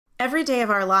Every day of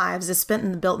our lives is spent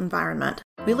in the built environment.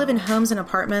 We live in homes and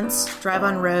apartments, drive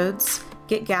on roads,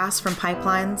 get gas from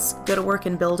pipelines, go to work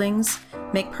in buildings,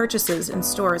 make purchases in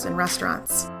stores and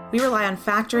restaurants. We rely on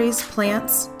factories,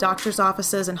 plants, doctors'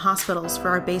 offices, and hospitals for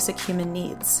our basic human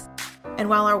needs. And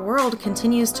while our world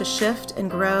continues to shift and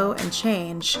grow and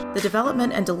change, the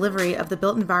development and delivery of the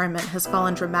built environment has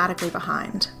fallen dramatically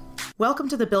behind. Welcome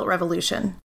to the Built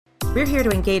Revolution. We're here to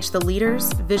engage the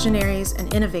leaders, visionaries,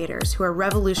 and innovators who are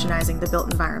revolutionizing the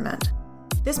built environment.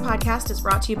 This podcast is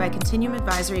brought to you by Continuum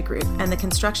Advisory Group and the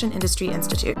Construction Industry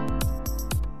Institute.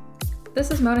 This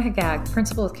is Mona Hagag,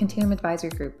 principal of Continuum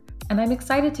Advisory Group, and I'm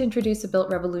excited to introduce the Built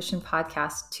Revolution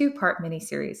podcast two-part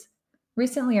mini-series.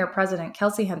 Recently, our president,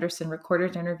 Kelsey Henderson,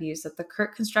 recorded interviews at the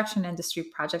CURT Construction Industry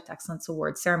Project Excellence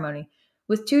Award ceremony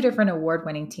with two different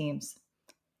award-winning teams.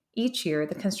 Each year,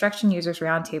 the Construction Users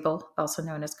Roundtable, also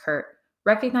known as CURT,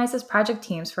 recognizes project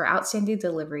teams for outstanding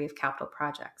delivery of capital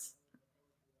projects.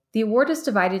 The award is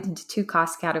divided into two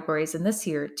cost categories, and this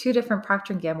year, two different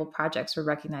Procter & Gamble projects were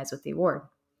recognized with the award.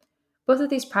 Both of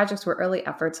these projects were early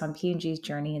efforts on P&G's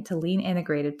journey into Lean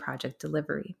Integrated Project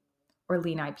Delivery, or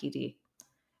Lean IPD.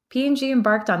 P&G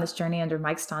embarked on this journey under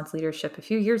Mike Stahn's leadership a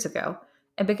few years ago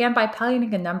and began by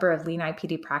piloting a number of Lean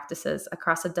IPD practices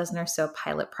across a dozen or so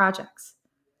pilot projects.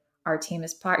 Our team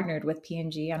has partnered with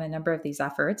P&G on a number of these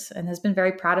efforts and has been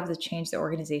very proud of the change the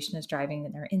organization is driving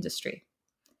in their industry.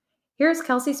 Here is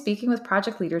Kelsey speaking with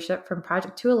project leadership from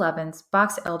Project 211's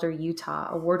Box Elder,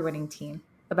 Utah award-winning team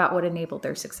about what enabled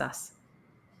their success.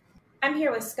 I'm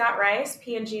here with Scott Rice,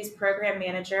 P&G's program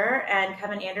manager, and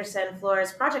Kevin Anderson,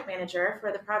 Fluor's project manager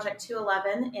for the Project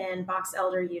 211 in Box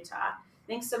Elder, Utah.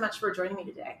 Thanks so much for joining me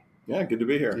today. Yeah, good to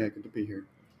be here. Yeah, good to be here.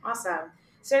 Awesome.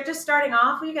 So just starting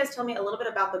off, will you guys tell me a little bit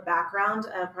about the background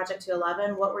of Project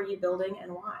 211? What were you building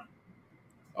and why?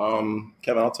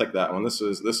 Kevin, I'll take that one. This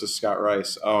is Scott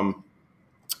Rice.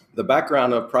 The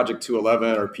background of Project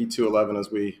 211, or P211 as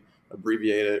we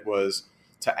abbreviate it, was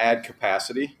to add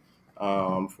capacity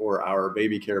for our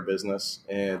baby care business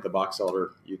in the Box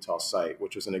Elder, Utah site,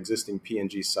 which was an existing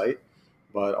P&G site,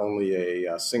 but only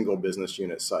a single business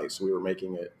unit site. So we were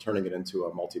turning it into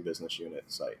a multi-business unit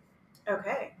site.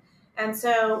 Okay. And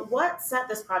so what set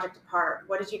this project apart?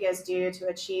 What did you guys do to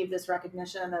achieve this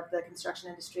recognition of the Construction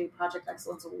Industry Project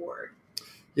Excellence Award?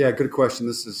 Yeah, good question.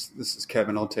 This is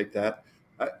Kevin. I'll take that.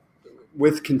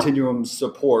 With Continuum's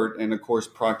support and, of course,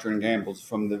 Procter & Gamble's,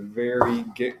 from the very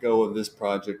get-go of this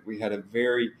project, we had a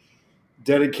very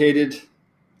dedicated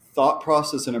thought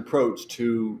process and approach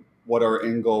to what our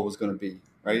end goal was going to be,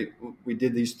 right? We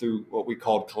did these through what we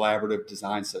called collaborative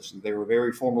design sessions. They were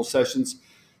very formal sessions,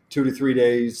 2 to 3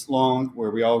 days long,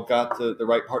 where we all got the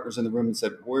right partners in the room and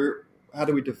said, how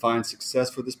do we define success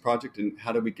for this project and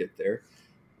how do we get there?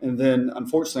 And then,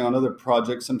 unfortunately, on other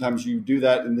projects, sometimes you do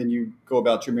that and then you go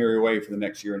about your merry way for the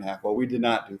next year and a half. Well, we did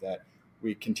not do that.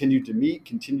 We continued to meet,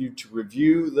 continued to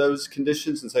review those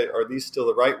conditions and say, are these still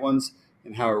the right ones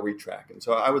and how are we tracking?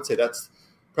 So I would say that's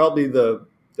probably the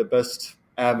best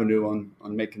avenue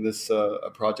on making this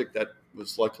a project that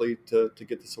was likely to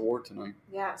get this award tonight.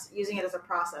 Yes, using it as a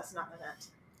process, not an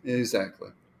event. Exactly.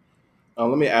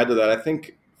 Let me add to that. I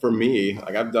think for me,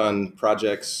 I've done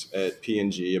projects at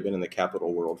P&G. I've been in the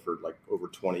capital world for over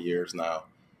 20 years now.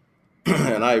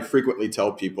 And I frequently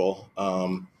tell people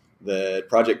that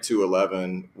Project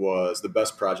 211 was the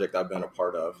best project I've been a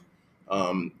part of.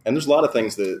 And there's a lot of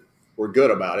things that were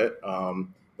good about it.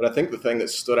 But I think the thing that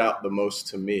stood out the most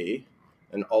to me,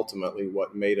 and ultimately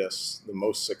what made us the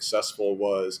most successful,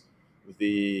 was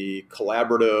the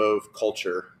collaborative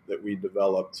culture that we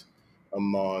developed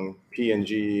among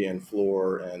P&G and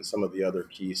Fluor and some of the other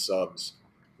key subs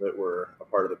that were a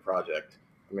part of the project.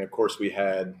 I mean, of course, we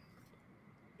had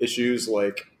issues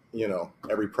like,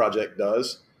 every project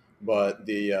does, but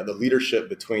the leadership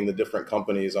between the different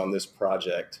companies on this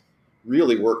project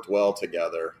really worked well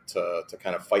together to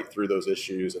kind of fight through those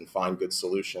issues and find good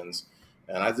solutions.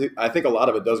 And I think a lot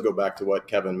of it does go back to what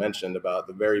Kevin mentioned about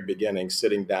the very beginning,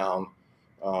 sitting down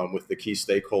with the key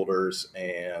stakeholders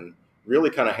and really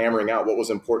kind of hammering out what was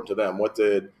important to them. What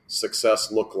did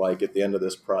success look like at the end of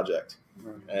this project?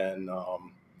 Right. And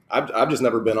I've just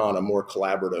never been on a more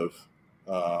collaborative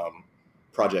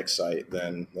project site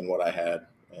than what I had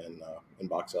in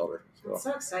Box Elder. That's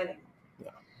so exciting.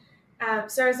 Yeah.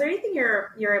 So is there anything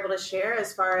you're able to share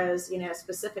as far as,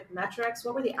 specific metrics?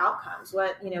 What were the outcomes?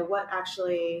 What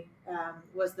actually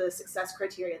was the success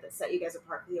criteria that set you guys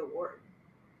apart for the award?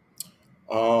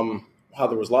 Wow,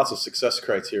 there was lots of success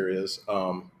criterias.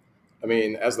 I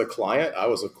mean, as the client, I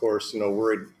was, of course,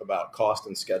 worried about cost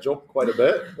and schedule quite a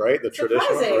bit, right? The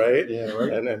traditional, right? Yeah,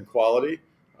 right. And quality.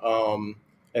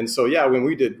 And so, yeah, when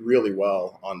we did really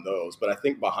well on those, but I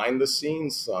think behind the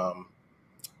scenes,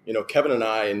 Kevin and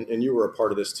I, and you were a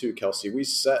part of this too, Kelsey, we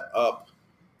set up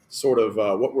sort of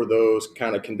what were those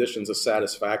kind of conditions of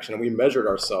satisfaction. And we measured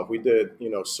ourselves. We did,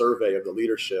 survey of the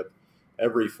leadership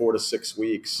every 4 to 6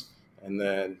 weeks. And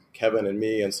then Kevin and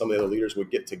me and some of the other leaders would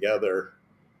get together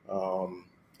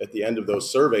at the end of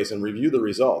those surveys and review the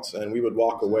results. And we would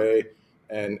walk away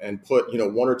and put,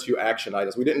 1 or 2 action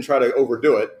items. We didn't try to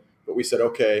overdo it, but we said,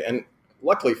 okay. And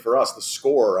luckily for us, the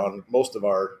score on most of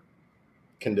our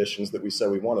conditions that we said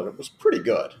we wanted, it was pretty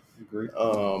good. Agreed.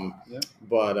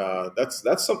 But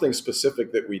that's something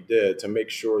specific that we did to make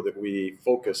sure that we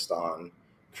focused on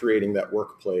creating that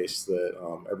workplace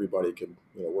that everybody could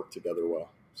work together well.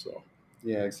 So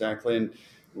yeah, exactly. And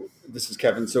this is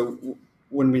Kevin. So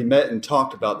when we met and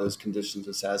talked about those conditions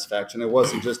of satisfaction, it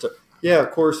wasn't just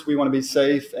of course we want to be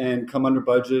safe and come under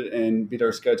budget and beat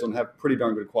our schedule and have pretty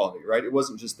darn good quality, right? It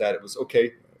wasn't just that. It was,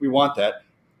 okay, we want that.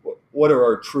 What are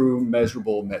our true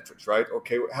measurable metrics, right?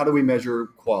 Okay, how do we measure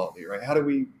quality, right? How do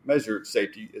we measure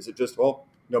safety? Is it just,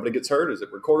 nobody gets hurt? Is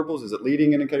it recordables? Is it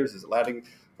leading indicators? Is it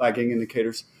lagging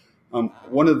indicators?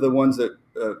 One of the ones that,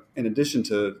 in addition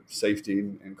to safety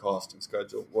and cost and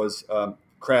schedule, was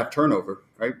craft turnover,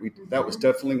 right? That was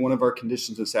definitely one of our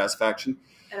conditions of satisfaction.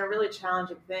 And a really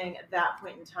challenging thing at that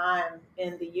point in time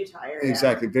in the Utah area.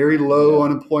 Exactly. Very low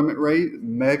unemployment rate,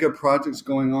 mega projects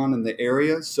going on in the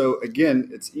area. So again,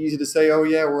 it's easy to say, oh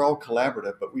yeah, we're all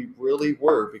collaborative, but we really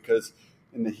were, because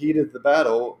in the heat of the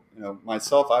battle,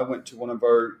 myself, I went to one of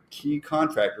our key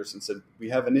contractors and said, we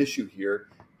have an issue here.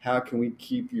 How can we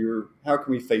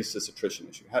face this attrition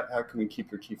issue? How can we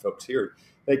keep your key folks here?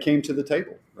 They came to the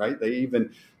table, right? They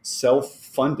even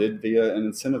self-funded via an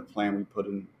incentive plan we put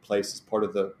in place as part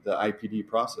of the IPD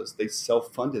process. They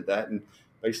self-funded that and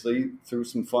basically threw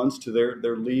some funds to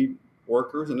their lead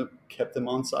workers, and it kept them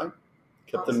on site,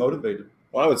 kept them motivated.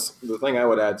 Well, the thing I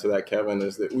would add to that, Kevin,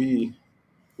 is that we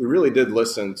really did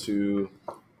listen to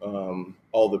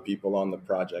all the people on the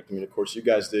project. I mean, of course, you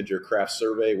guys did your craft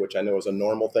survey, which I know is a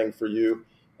normal thing for you,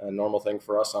 a normal thing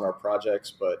for us on our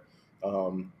projects, but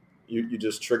you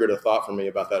just triggered a thought for me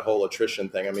about that whole attrition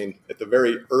thing. I mean, at the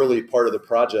very early part of the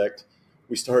project,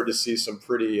 we started to see some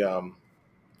pretty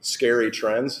scary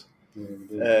trends.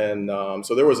 Mm-hmm. And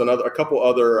so there was a couple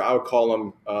other, I would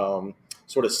call them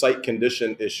sort of site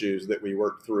condition issues that we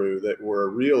worked through that were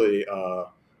really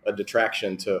a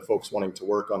detraction to folks wanting to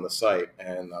work on the site.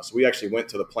 And so we actually went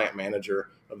to the plant manager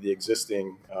of the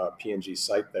existing P&G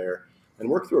site there and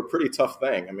worked through a pretty tough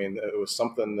thing. I mean, it was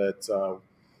something that,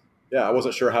 I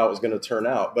wasn't sure how it was going to turn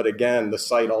out. But again, the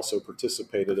site also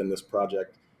participated in this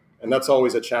project. And that's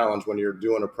always a challenge when you're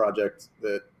doing a project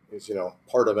that is,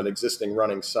 part of an existing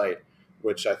running site,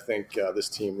 which I think this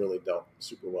team really dealt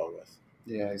super well with.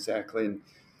 Yeah, exactly. And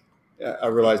I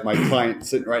realize my client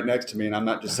sitting right next to me, and I'm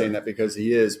not just saying that because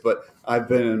he is, but I've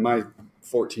been in my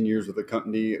 14 years with the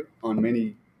company on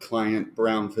many client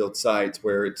brownfield sites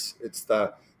where it's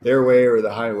their way or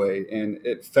the highway. And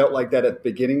it felt like that at the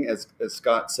beginning, as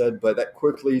Scott said, but that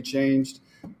quickly changed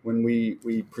when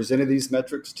we presented these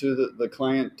metrics to the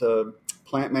client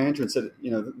plant manager and said,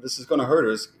 this is going to hurt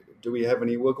us. Do we have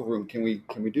any wiggle room? Can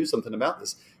we do something about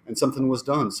this? And something was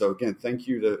done. So again, thank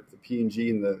you to the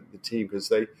P&G and the team, because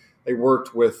they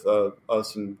worked with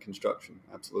us in construction.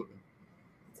 Absolutely.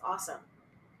 That's awesome.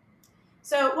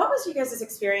 So what was you guys'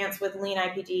 experience with Lean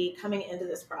IPD coming into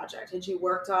this project? Had you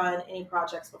worked on any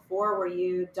projects before? Were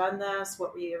you done this?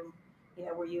 What were you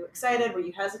excited? Were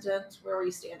you hesitant? Where were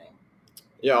you standing?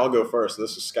 Yeah, I'll go first.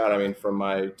 This is Scott. I mean, from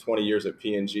my 20 years at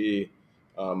P&G,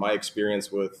 my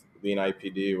experience with Lean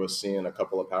IPD was seeing a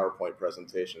couple of PowerPoint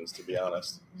presentations, to be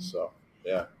honest. Mm-hmm. So,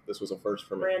 yeah, this was a first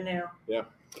for me. Brand new. Yeah.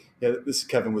 Yeah, this is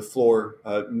Kevin with Fluor.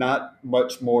 Not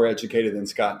much more educated than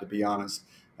Scott, to be honest.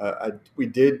 We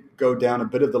did go down a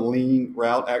bit of the lean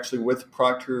route, actually, with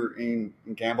Procter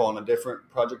 & Gamble on a different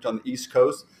project on the East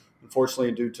Coast.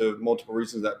 Unfortunately, due to multiple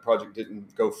reasons, that project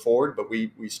didn't go forward, but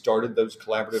we started those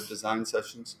collaborative design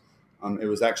sessions. It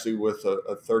was actually with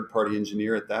a third-party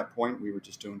engineer at that point. We were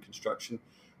just doing construction.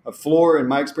 Fluor, in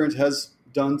my experience, has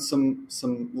done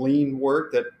some lean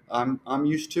work that I'm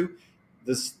used to.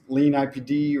 This Lean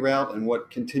IPD route and what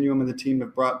Continuum and the team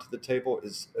have brought to the table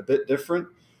is a bit different.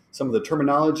 Some of the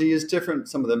terminology is different.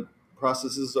 Some of the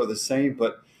processes are the same,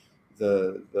 but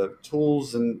the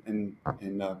tools and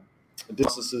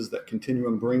processes that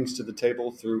Continuum brings to the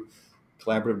table through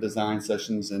collaborative design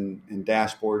sessions and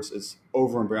dashboards is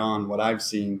over and beyond what I've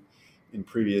seen in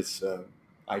previous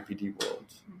IPD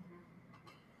worlds.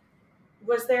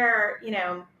 Was there,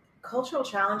 cultural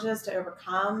challenges to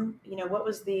overcome?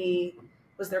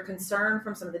 Was Was there concern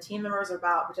from some of the team members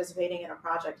about participating in a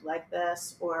project like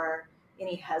this, or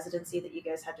any hesitancy that you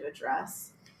guys had to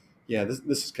address? Yeah,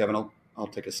 this is Kevin. I'll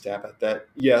take a stab at that.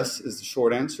 Yes is the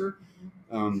short answer.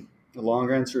 The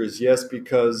long answer is yes,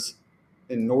 because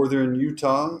in northern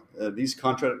Utah, these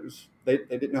contractors, they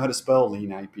didn't know how to spell Lean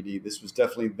IPD. This was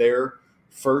definitely their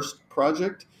first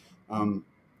project.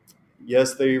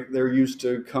 Yes, they're used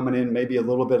to coming in maybe a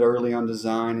little bit early on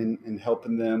design and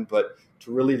helping them, but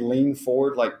to really lean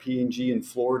forward like P&G and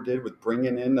Fluor did with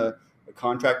bringing in a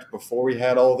contractor before we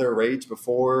had all their rates,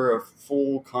 before a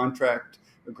full contract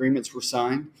agreements were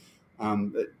signed,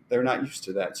 they're not used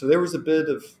to that. So there was a bit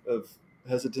of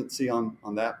hesitancy on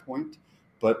that point.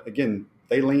 But again,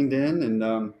 they leaned in,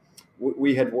 and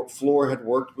Fluor had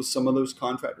worked with some of those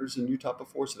contractors in Utah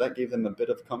before, so that gave them a bit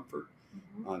of comfort.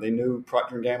 They knew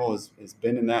Procter & Gamble has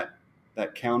been in that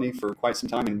county for quite some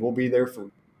time and will be there for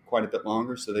quite a bit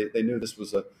longer, so they knew this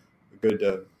was a good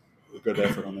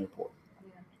effort on their part.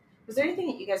 Yeah. Was there anything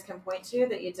that you guys can point to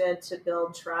that you did to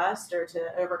build trust or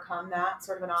to overcome that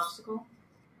sort of an obstacle?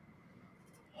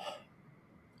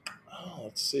 Oh,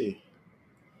 let's see.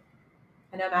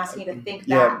 I know I'm asking you to think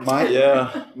back.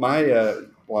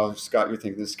 Well, Scott, you're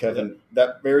thinking this, Kevin.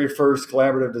 That very first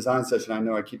collaborative design session, I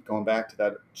know I keep going back to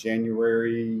that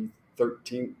January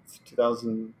 13th,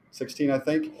 2016, I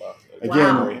think. Wow.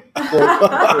 Again,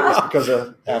 well, it's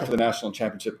because after the national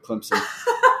championship at Clemson.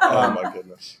 Oh my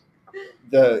goodness.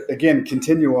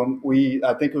 Continuum.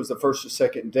 I think it was the first or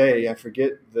second day. I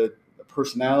forget the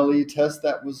personality test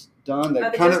that was done.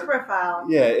 That the kind disc of profile.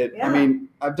 Yeah. I mean,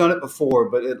 I've done it before,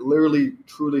 but it literally,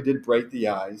 truly did break the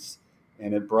ice,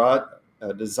 and it brought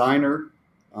a designer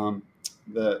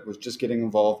that was just getting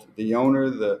involved, the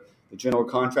owner, the general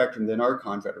contractor, and then our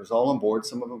contractors all on board.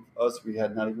 Some of us we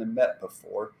had not even met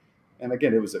before. And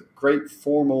again, it was a great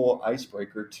formal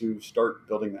icebreaker to start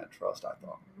building that trust, I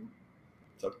thought.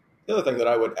 So the other thing that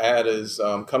I would add is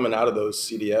coming out of those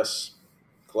CDS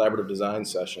collaborative design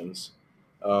sessions,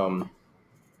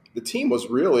 the team was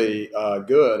really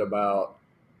good about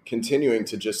continuing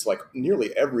to just like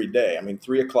nearly every day. I mean,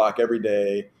 3:00 every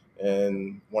day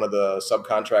in one of the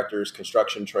subcontractors'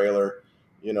 construction trailer,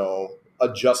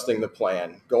 adjusting the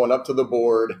plan, going up to the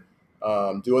board,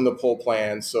 doing the pull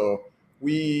plan. So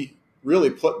we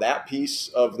really put that piece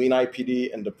of Lean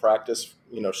IPD into practice,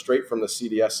 straight from the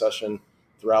CDS session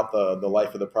throughout the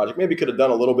life of the project. Maybe could have done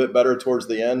a little bit better towards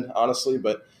the end, honestly,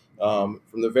 but from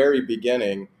the very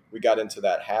beginning, we got into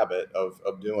that habit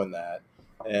of doing that.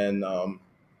 And,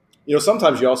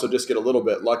 sometimes you also just get a little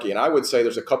bit lucky. And I would say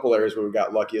there's a couple areas where we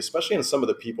got lucky, especially in some of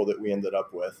the people that we ended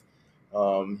up with.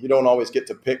 You don't always get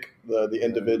to pick the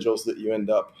individuals that you end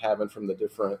up having from the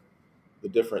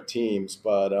different teams,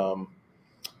 but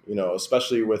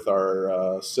especially with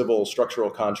our civil structural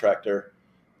contractor,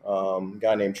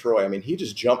 guy named Troy. I mean, he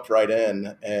just jumped right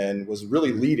in and was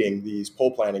really leading these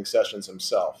pole planning sessions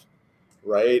himself,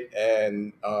 right?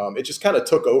 And it just kind of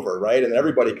took over, right? And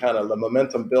everybody the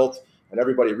momentum built, and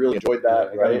everybody really enjoyed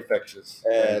that, right? Infectious.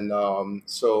 And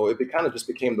so it kind of just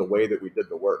became the way that we did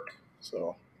the work.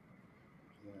 So.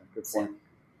 Good point.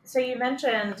 So you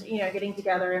mentioned, getting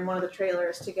together in one of the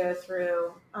trailers to go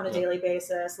through on a daily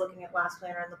basis, looking at last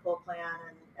planner and the pull plan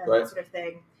and right. that sort of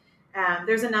thing.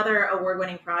 There's another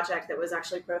award-winning project that was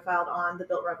actually profiled on the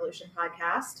Built Revolution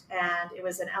podcast, and it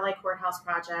was an LA courthouse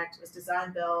project. It was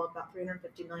design build, about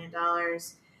 $350 million,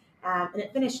 and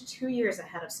it finished 2 years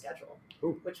ahead of schedule,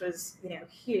 which was,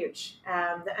 huge.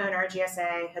 The owner,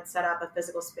 GSA, had set up a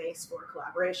physical space for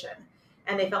collaboration.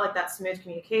 And they felt like that smooth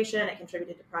communication, it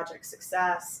contributed to project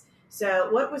success. So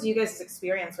what was you guys'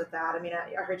 experience with that? I mean,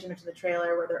 I heard you mention the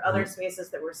trailer. Were there other spaces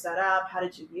that were set up? How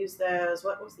did you use those?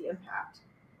 What was the impact?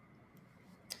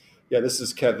 Yeah, this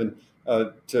is Kevin.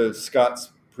 To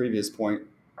Scott's previous point,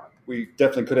 we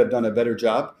definitely could have done a better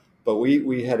job, but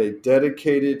we had a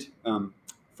dedicated,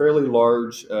 fairly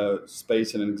large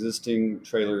space in an existing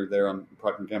trailer there on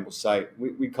Procter & Gamble's site.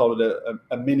 We called it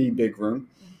a mini big room.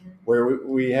 Where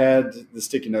we had the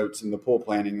sticky notes and the pull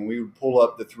planning, and we would pull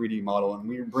up the 3D model, and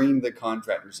we would bring the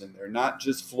contractors in there, not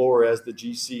just Fluor as the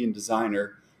GC and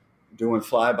designer doing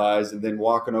flybys and then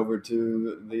walking over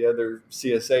to the other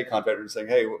CSA contractor and saying,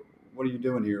 hey, what are you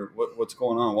doing here? What's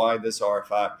going on? Why this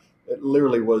RFI? It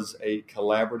literally was a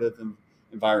collaborative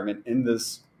environment in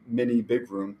this mini big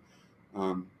room,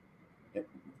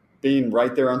 being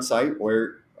right there on site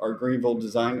where our Greenville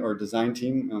design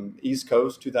team on the East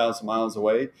Coast, 2,000 miles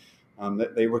away,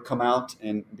 they would come out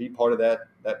and be part of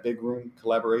that big room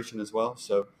collaboration as well.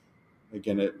 So,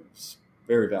 again, it was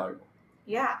very valuable.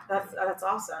 Yeah, that's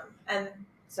awesome. And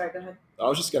sorry, go ahead. I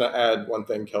was just going to add one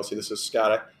thing, Kelsey. This is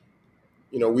Scott.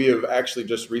 we have actually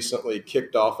just recently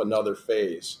kicked off another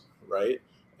phase, right?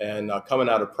 And coming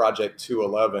out of Project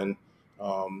 211,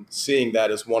 seeing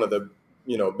that as one of the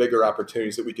bigger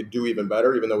opportunities that we could do even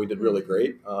better, even though we did really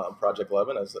great on Project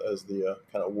 11, as the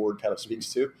kind of award kind of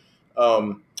speaks to.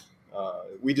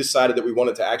 We decided that we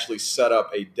wanted to actually set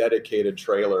up a dedicated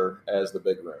trailer as the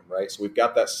big room, right? So we've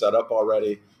got that set up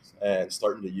already and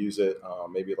starting to use it,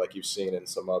 maybe like you've seen in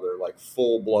some other like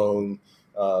full-blown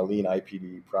lean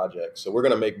IPD projects. So we're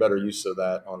going to make better use of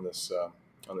that on this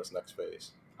next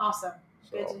phase. Awesome.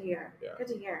 So, good to hear. Yeah. Good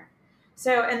to hear.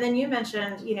 So, and then you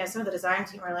mentioned, some of the design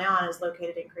team early on is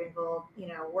located in Greenville,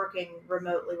 working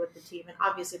remotely with the team. And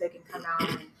obviously they can come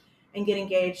out and get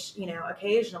engaged,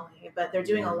 occasionally, but they're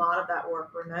doing a lot of that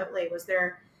work remotely. Was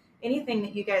there anything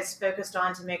that you guys focused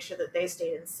on to make sure that they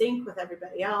stayed in sync with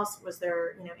everybody else? Was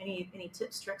there, any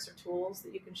tips, tricks, or tools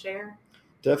that you can share?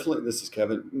 Definitely. This is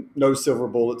Kevin. No silver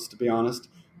bullets, to be honest.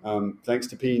 Thanks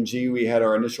to P&G, we had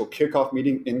our initial kickoff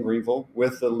meeting in Greenville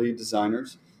with the lead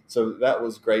designers. So that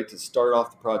was great to start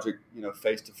off the project,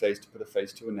 face to face, to put a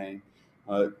face to a name.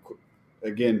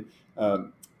 Again,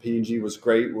 P&G was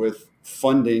great with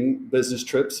funding business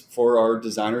trips for our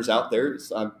designers out there.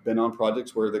 I've been on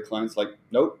projects where the client's like,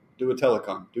 nope, do a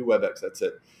telecom, do WebEx, that's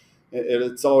it.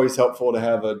 It's always helpful to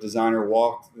have a designer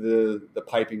walk the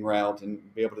piping route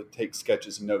and be able to take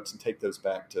sketches and notes and take those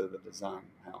back to the design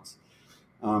house.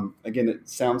 Again, it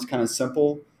sounds kind of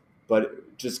simple,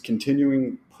 but just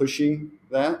continuing pushing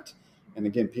that. And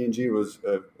again, P&G was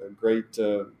a great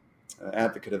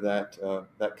advocate of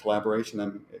that collaboration. I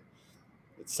mean,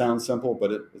 it sounds simple,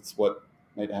 but it's what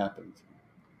made it happen.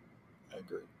 I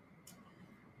agree.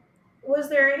 Was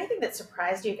there anything that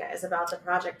surprised you guys about the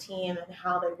project team and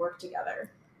how they work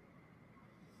together?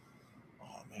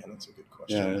 Oh man, that's a good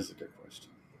question. Yeah, it is a good question.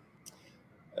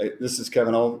 This is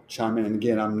Kevin. I'll chime in. And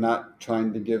again, I'm not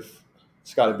trying to give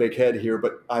Scott a big head here,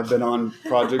 but I've been on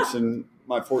projects in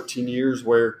my 14 years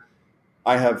where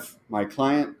I have my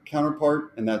client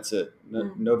counterpart and that's it.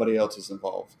 Nobody else is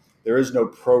involved. There is no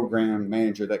program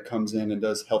manager that comes in and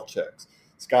does health checks.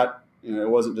 Scott, it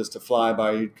wasn't just a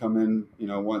flyby. He'd come in,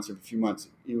 once every few months.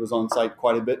 He was on site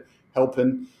quite a bit,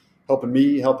 helping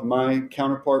me, helping my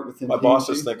counterpart within My P&G.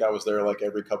 bosses think I was there like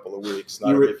every couple of weeks,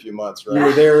 not every few months, right? You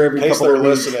were there every couple of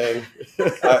weeks. listening.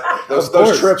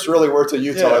 Those trips really were to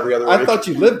Utah every other week. I thought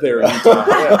you lived there in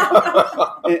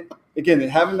Utah. Again,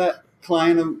 having that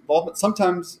client involvement,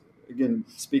 sometimes, again,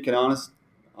 speaking honest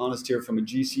here from a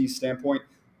GC standpoint,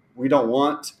 we don't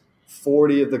want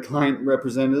 40 of the client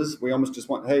representatives. We almost just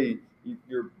want, hey,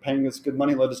 you're paying us good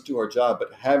money, let us do our job.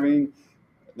 But having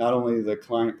not only the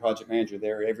client project manager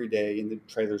there every day in the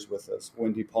trailers with us,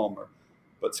 Wendy Palmer,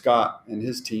 but Scott and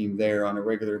his team there on a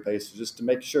regular basis, just to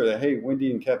make sure that, hey,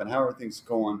 Wendy and Kevin, how are things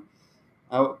going?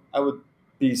 I would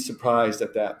be surprised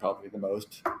at that probably the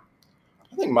most.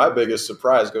 I think my biggest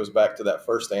surprise goes back to that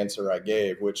first answer I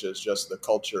gave, which is just the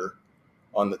culture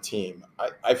on the team.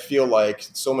 I feel like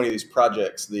so many of these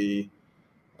projects, the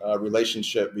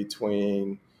relationship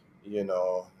between,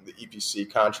 the EPC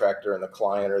contractor and the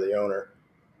client or the owner,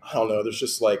 I don't know, there's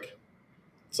just like,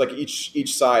 it's like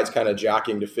each side's kind of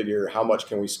jockeying to figure how much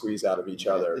can we squeeze out of each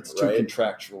other. It's too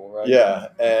contractual, right? Yeah.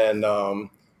 And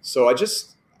so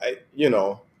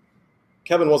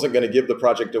Kevin wasn't going to give the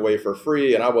project away for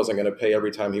free, and I wasn't going to pay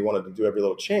every time he wanted to do every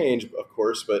little change, of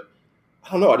course. But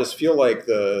I don't know. I just feel like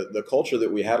the culture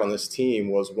that we had on this team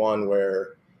was one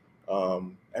where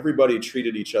everybody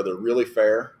treated each other really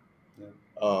fair.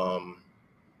 Yeah.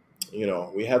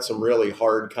 We had some really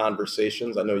hard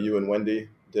conversations. I know you and Wendy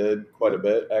did quite a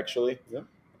bit, actually. Yeah.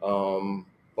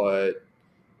 But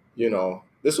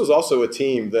this was also a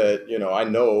team that, I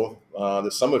know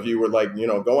that some of you were like,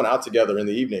 going out together in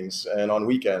the evenings and on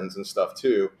weekends and stuff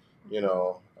too,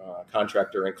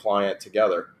 contractor and client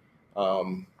together,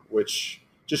 which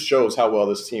just shows how well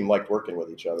this team liked working with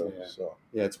each other. Yeah. So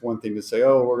it's one thing to say,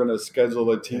 oh, we're going to schedule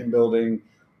a team building,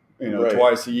 Right.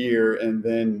 twice a year, and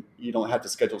then you don't have to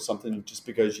schedule something just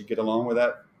because you get along with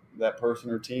that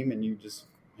person or team and you just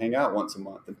hang out once a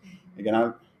month. And again,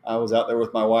 I was out there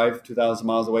with my wife 2,000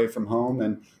 miles away from home,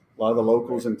 and a lot of the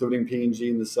locals, including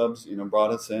P&G and the subs, brought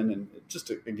us in, and it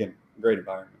just, again, great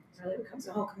environment. It really becomes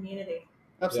a whole community.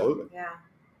 Absolutely. Yeah.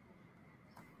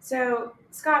 So,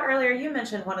 Scott, earlier you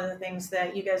mentioned one of the things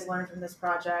that you guys learned from this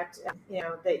project,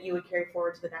 that you would carry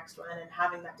forward to the next one, and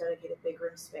having that dedicated big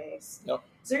room space. Yep.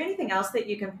 Is there anything else that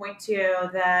you can point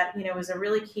to that, was a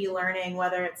really key learning,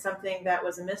 whether it's something that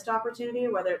was a missed opportunity,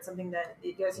 or whether it's something that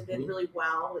you guys did really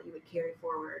well that you would carry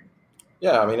forward?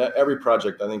 Yeah, I mean, every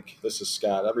project, I think, this is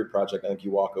Scott, every project, I think you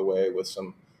walk away with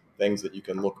some things that you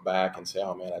can look back and say,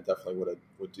 oh man, I definitely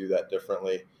would do that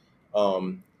differently.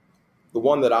 The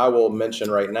one that I will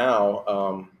mention right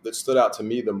now that stood out to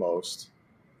me the most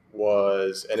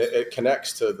was, and it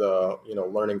connects to the,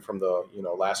 learning from the,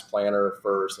 last planner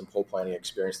first and pole planning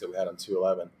experience that we had on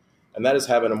 211. And that is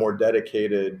having a more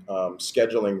dedicated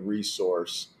scheduling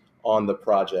resource on the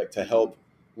project to help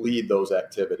lead those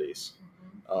activities.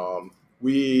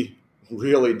 We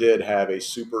really did have a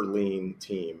super lean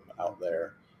team out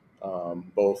there,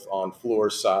 both on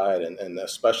Fluor's side and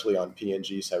especially on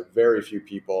P&G's side. Very few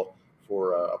people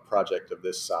for a project of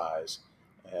this size.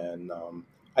 And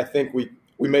I think we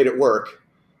made it work.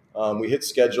 We hit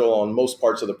schedule on most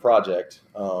parts of the project,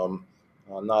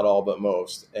 not all, but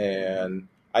most. And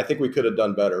I think we could have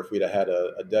done better if we'd have had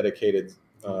a dedicated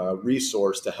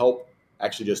resource to help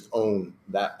actually just own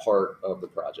that part of the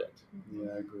project.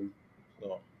 Yeah, I agree.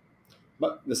 So,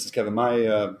 this is Kevin.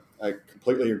 I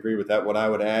completely agree with that. What I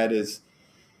would add is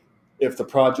if the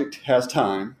project has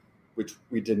time, which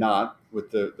we did not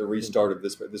with the restart of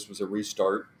this, but this was a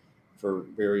restart for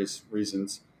various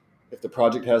reasons. If the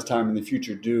project has time in the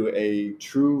future, do a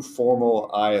true formal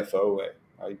IFOA,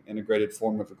 right? Integrated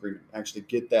form of agreement. Actually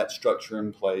get that structure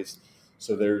in place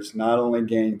so there's not only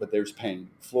gain, but there's pain.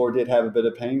 Fluor did have a bit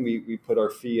of pain. We put our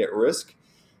fee at risk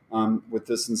with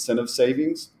this incentive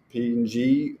savings.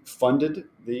 P&G funded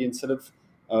the incentive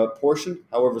portion.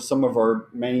 However, some of our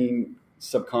main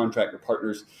subcontractor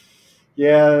partners,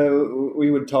 we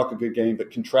would talk a good game,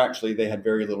 but contractually they had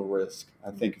very little risk.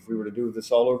 I think if we were to do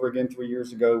this all over again 3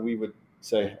 years ago, we would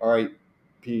say, all right,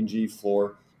 P&G,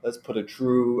 Fluor, let's put a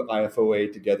true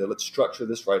IFOA together. Let's structure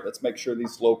this right. Let's make sure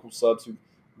these local subs who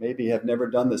maybe have never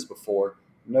done this before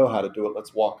know how to do it.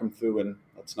 Let's walk them through and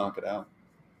let's knock it out.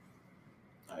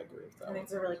 I agree with that. I think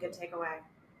it's a really good takeaway.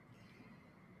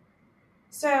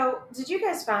 So did you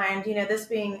guys find, this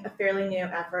being a fairly new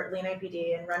effort, Lean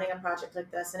APD, and running a project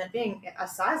like this, and it being a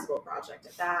sizable project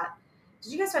at that,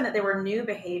 did you guys find that there were new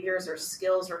behaviors or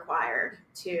skills required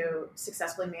to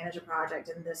successfully manage a project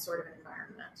in this sort of an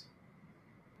environment?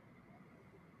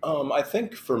 I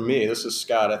think for me, this is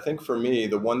Scott, I think for me,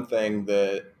 the one thing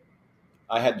that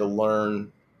I had to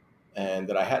learn and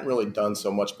that I hadn't really done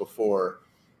so much before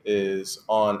is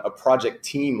on a project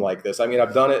team like this. I mean,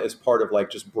 I've done it as part of like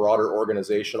just broader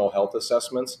organizational health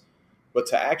assessments, but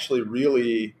to actually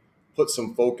really put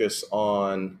some focus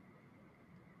on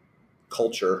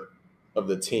culture of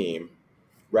the team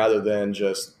rather than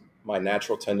just my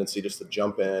natural tendency just to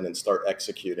jump in and start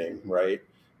executing, right?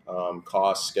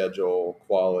 Cost, schedule,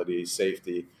 quality,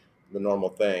 safety, the normal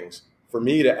things. For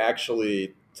me to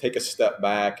actually take a step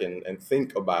back and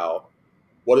think about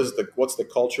what's the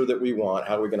culture that we want?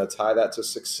 How are we going to tie that to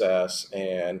success?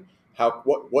 And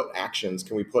what actions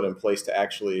can we put in place to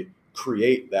actually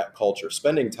create that culture?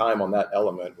 Spending time on that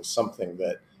element was something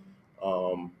that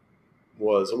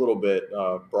was a little bit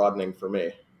broadening for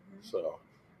me. So.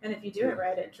 And if you do it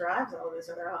right, it drives all those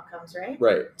other outcomes, right?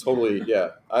 Right. Totally.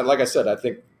 Yeah. Like I said, I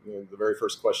think the very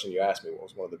first question you asked me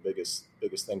was one of the biggest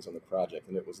things on the project,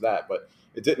 and it was that. But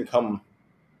it didn't come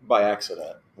by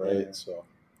accident, right? Yeah. So.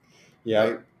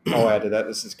 Yeah, I'll add to that.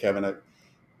 This is Kevin.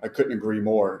 I couldn't agree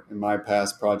more. In my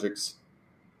past projects,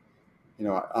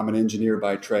 I'm an engineer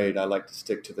by trade. I like to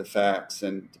stick to the facts.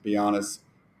 And to be honest,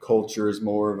 culture is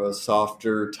more of a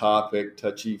softer topic,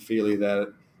 touchy-feely, that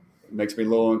it makes me a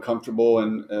little uncomfortable.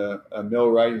 And a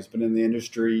millwright who's been in the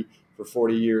industry for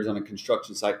 40 years on a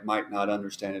construction site might not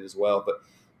understand it as well. But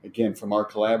again, from our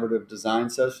collaborative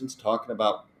design sessions, talking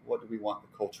about what do we want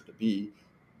the culture to be,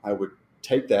 I would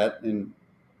take that and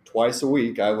twice a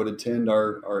week, I would attend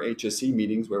our HSE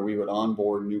meetings where we would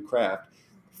onboard new craft.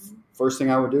 First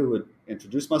thing I would do would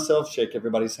introduce myself, shake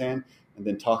everybody's hand, and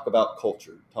then talk about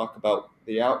culture, talk about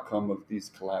the outcome of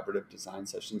these collaborative design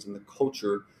sessions and the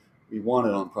culture we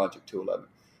wanted on Project 211.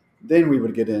 Then we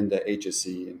would get into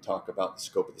HSE and talk about the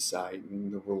scope of the site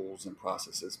and the rules and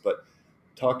processes. But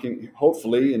talking,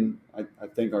 hopefully, and I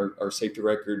think our safety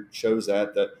record shows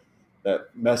that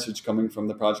message coming from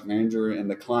the project manager and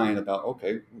the client about,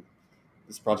 okay,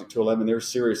 this Project 211, they're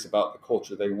serious about the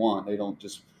culture they want. They don't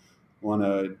just want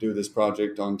to do this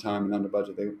project on time and under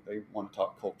budget. They want to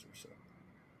talk culture. So.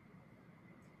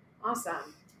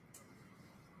 Awesome.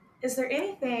 Is there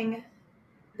anything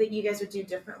that you guys would do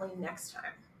differently next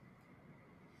time?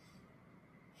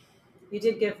 You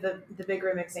did give the big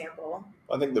room example.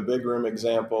 I think the big room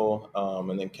example,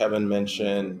 and then Kevin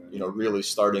mentioned, really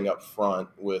starting up front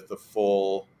with the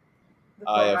full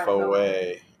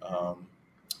IFOA.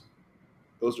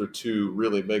 Those are two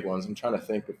really big ones. I'm trying to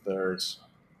think if there's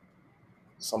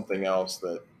something else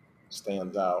that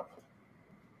stands out.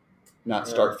 not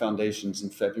start foundations in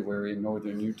February in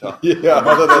northern Utah. Yeah,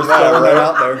 other than that, Throwing right? that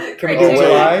out there. Can we do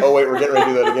July? Oh wait, we're getting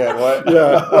ready to do that again. What?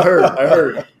 Yeah, I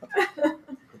heard.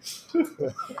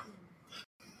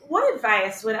 What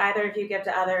advice would either of you give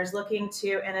to others looking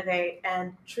to innovate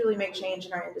and truly make change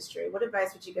in our industry? What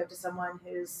advice would you give to someone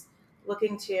who's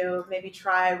looking to maybe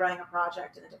try running a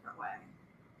project in a different way?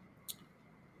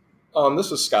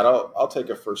 This is Scott. I'll take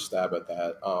a first stab at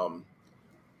that.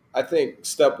 I think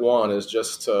step one is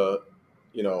just to,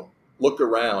 look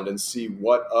around and see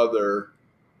what other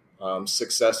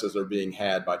successes are being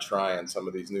had by trying some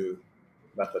of these new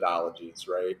methodologies,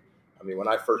 right? I mean, when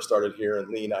I first started here in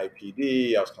Lean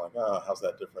IPD, I was kind of like, oh, how's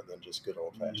that different than just good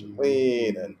old-fashioned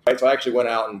Lean? And so I actually went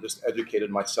out and just educated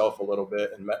myself a little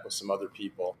bit and met with some other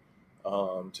people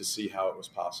to see how it was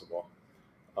possible.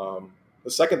 The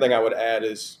second thing I would add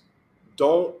is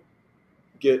don't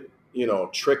get,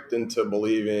 tricked into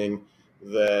believing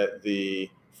that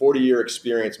the 40-year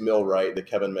experience millwright that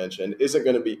Kevin mentioned isn't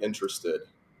going to be interested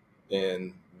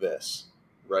in this,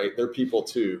 right? They're people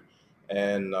too.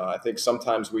 And I think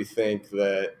sometimes we think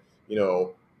that,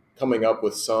 coming up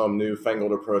with some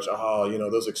newfangled approach,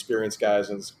 those experienced guys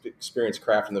and experienced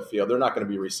craft in the field, they're not going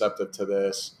to be receptive to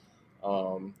this.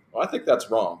 Well, I think that's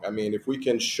wrong. I mean, if we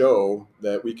can show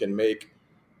that we can make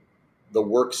the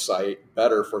work site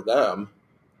better for them,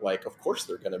 of course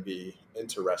they're going to be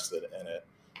interested in it.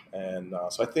 And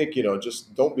so I think,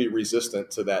 just don't be resistant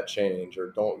to that change,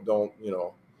 or don't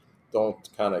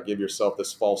kind of give yourself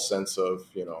this false sense of,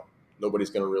 nobody's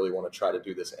going to really want to try to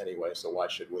do this anyway, so why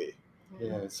should we?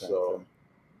 Yeah, exactly. So,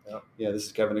 yeah, this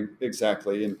is Kevin.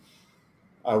 Exactly. And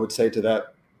I would say to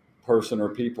that person or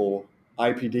people,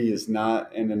 IPD is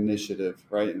not an initiative,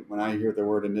 right? When I hear the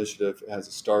word initiative, it has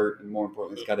a start, and more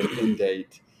importantly, it's got an end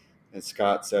date. And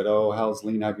Scott said, how's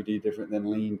Lean IPD different than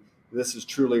Lean? This is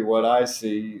truly what I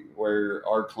see where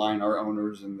our client, our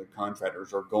owners, and the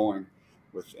contractors are going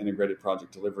with integrated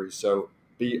project delivery. So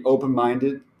be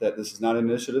open-minded that this is not an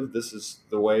initiative. This is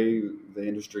the way the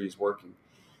industry is working.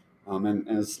 And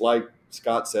it's like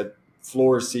Scott said,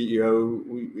 Fluor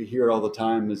CEO, we hear it all the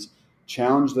time, is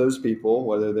challenge those people,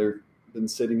 whether they've been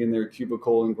sitting in their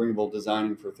cubicle in Greenville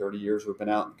designing for 30 years or been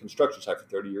out in construction site for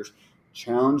 30 years.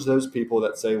 Challenge those people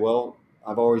that say, well,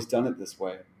 I've always done it this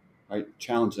way, right?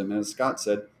 Challenge them. And as Scott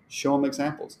said, show them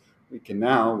examples. We can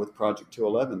now, with Project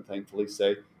 211, thankfully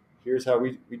say, here's how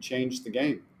we changed the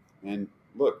game. And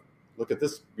look at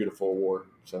this beautiful award.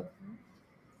 So,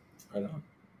 right on.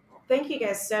 Thank you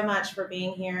guys so much for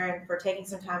being here and for taking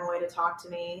some time away to talk to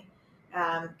me.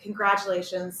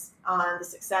 Congratulations on the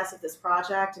success of this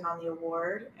project and on the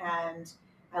award. And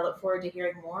I look forward to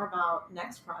hearing more about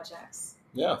next projects.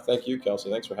 Yeah, thank you, Kelsey.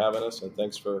 Thanks for having us, and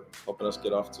thanks for helping us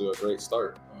get off to a great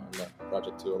start on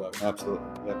Project 211. Absolutely.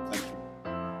 Yeah, thank you.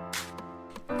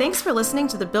 Thanks for listening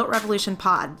to the Built Revolution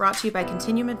Pod, brought to you by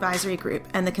Continuum Advisory Group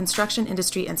and the Construction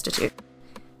Industry Institute.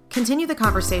 Continue the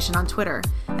conversation on Twitter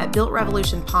at Built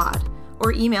Revolution Pod,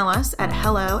 or email us at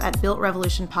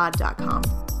hello@builtrevolutionpod.com.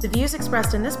 The views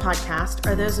expressed in this podcast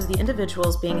are those of the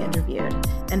individuals being interviewed,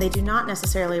 and they do not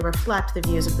necessarily reflect the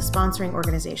views of the sponsoring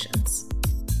organizations.